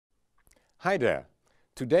Hi there.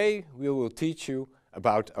 Today we will teach you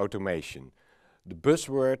about automation. The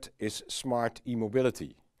buzzword is smart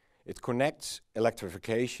e-mobility. It connects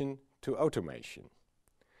electrification to automation.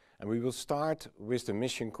 And we will start with the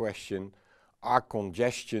mission question, are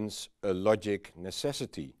congestions a logic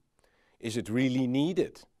necessity? Is it really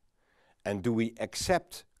needed? And do we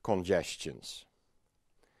accept congestions?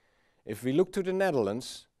 If we look to the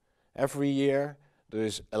Netherlands, every year there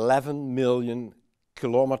is 11 million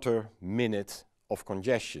kilometer-minute of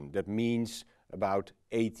congestion. That means about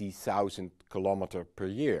 80,000 kilometers per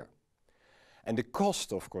year. And the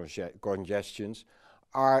cost of congestions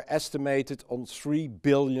are estimated on 3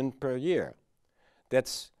 billion per year.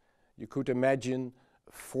 That's, you could imagine,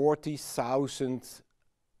 40,000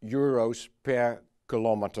 euros per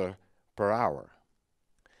kilometer per hour.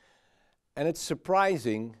 And it's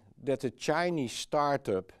surprising that a Chinese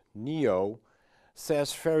startup, NIO,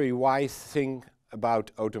 says very wise thing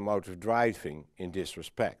about automotive driving in this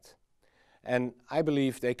respect. And I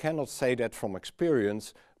believe they cannot say that from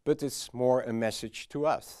experience, but it's more a message to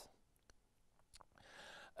us.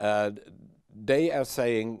 They are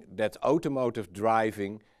saying that automotive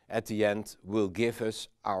driving at the end will give us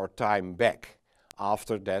our time back.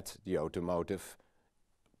 After that, the automotive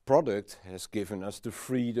product has given us the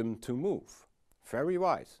freedom to move. Very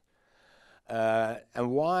wise.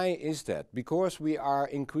 And why is that? Because we are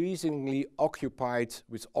increasingly occupied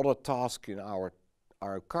with other tasks in our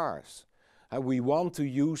cars. We want to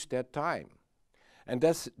use that time. And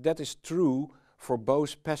that is true for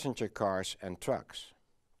both passenger cars and trucks.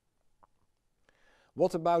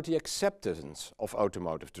 What about the acceptance of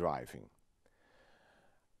automotive driving?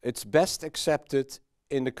 It's best accepted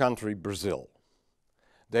in the country Brazil.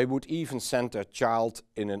 They would even send their child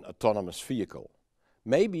in an autonomous vehicle.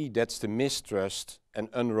 Maybe that's the mistrust and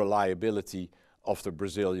unreliability of the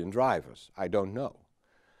Brazilian drivers, I don't know.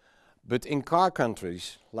 But in car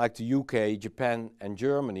countries like the UK, Japan and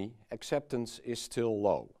Germany, acceptance is still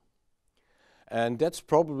low. And that's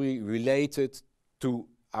probably related to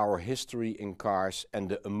our history in cars and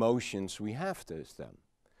the emotions we have with them.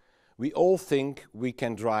 We all think we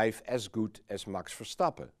can drive as good as Max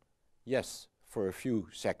Verstappen. Yes, for a few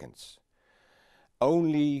seconds.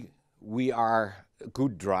 Only we are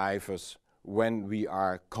good drivers when we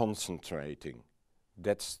are concentrating.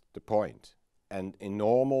 That's the point. And in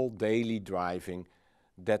normal daily driving,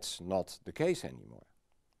 that's not the case anymore.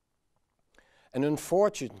 And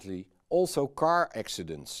unfortunately, also car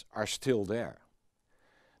accidents are still there.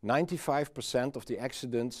 95% of the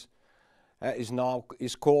accidents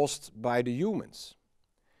is caused by the humans.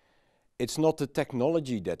 It's not the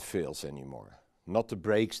technology that fails anymore, not the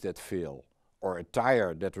brakes that fail, or a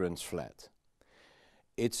tire that runs flat.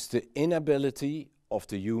 It's the inability of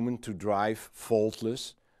the human to drive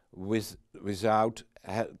faultless without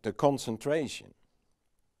the concentration.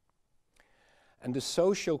 And the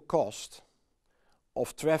social cost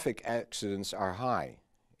of traffic accidents are high.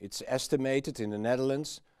 It's estimated in the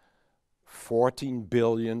Netherlands 14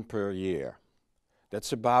 billion per year.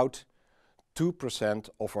 That's about 2%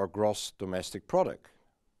 of our gross domestic product.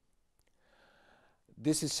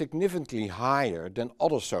 This is significantly higher than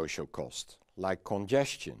other social costs, like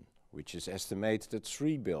congestion, which is estimated at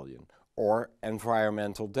 3 billion, or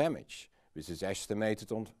environmental damage, which is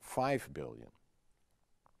estimated on 5 billion.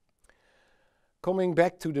 Coming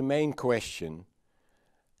back to the main question,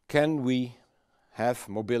 can we have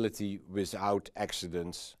mobility without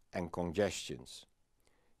accidents and congestions?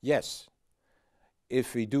 Yes,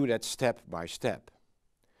 if we do that step by step.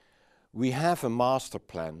 We have a master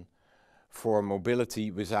plan for mobility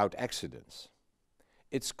without accidents.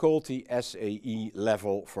 It's called the SAE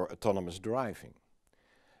level for autonomous driving.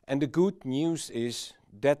 And the good news is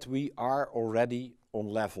that we are already on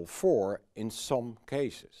level 4 in some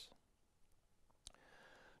cases.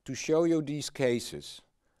 To show you these cases,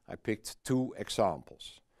 I picked 2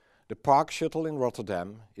 examples. The Park Shuttle in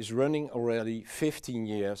Rotterdam is running already 15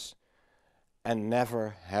 years and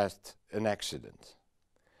never had an accident.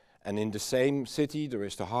 And in the same city there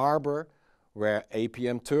is the harbor where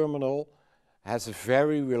APM Terminal has a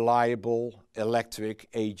very reliable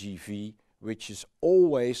electric AGV which is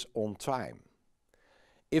always on time.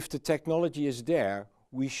 If the technology is there,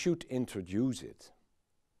 we should introduce it.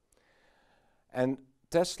 And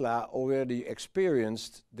Tesla already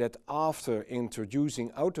experienced that after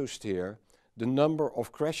introducing autosteer, the number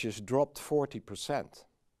of crashes dropped 40%.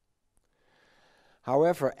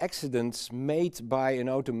 However, accidents made by an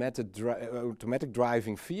automatic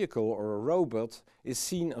driving vehicle or a robot is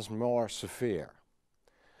seen as more severe.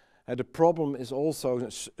 The problem is also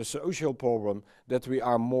a social problem, that we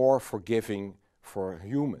are more forgiving for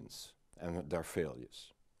humans and their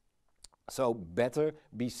failures. So better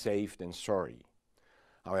be safe than sorry.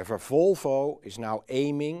 However, Volvo is now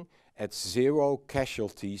aiming at 0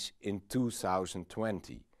 casualties in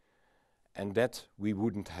 2020. And that we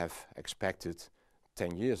wouldn't have expected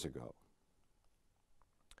 10 years ago.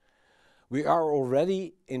 We are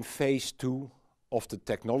already in phase 2 of the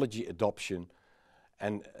technology adoption,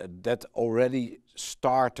 and that already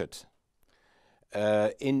started.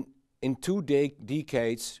 In 2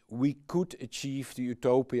 decades, we could achieve the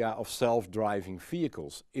utopia of self-driving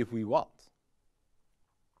vehicles if we want.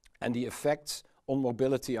 And the effects on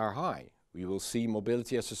mobility are high. We will see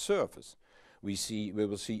mobility as a service. We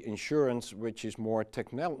will see insurance which is more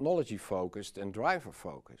technology focused and driver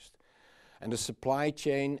focused. And the supply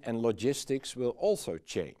chain and logistics will also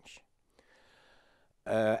change.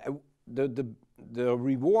 The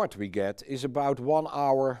reward we get is about 1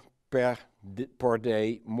 hour per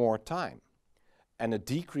day more time, and a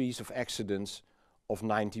decrease of accidents of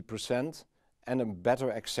 90% and a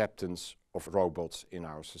better acceptance of robots in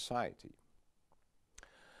our society.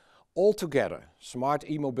 Altogether, smart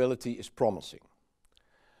e-mobility is promising.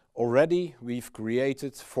 Already we've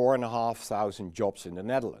created 4,500 jobs in the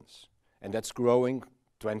Netherlands, and that's growing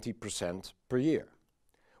 20% per year.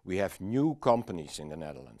 We have new companies in the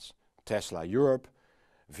Netherlands: Tesla Europe,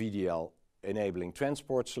 VDL enabling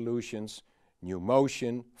transport solutions, New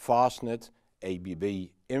Motion, Fastnet, ABB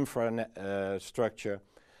infrastructure.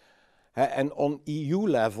 And on EU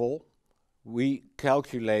level, we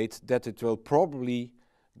calculate that it will probably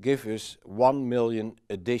give us 1 million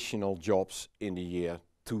additional jobs in the year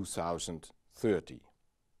 2030.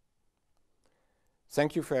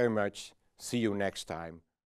 Thank you very much. See you next time.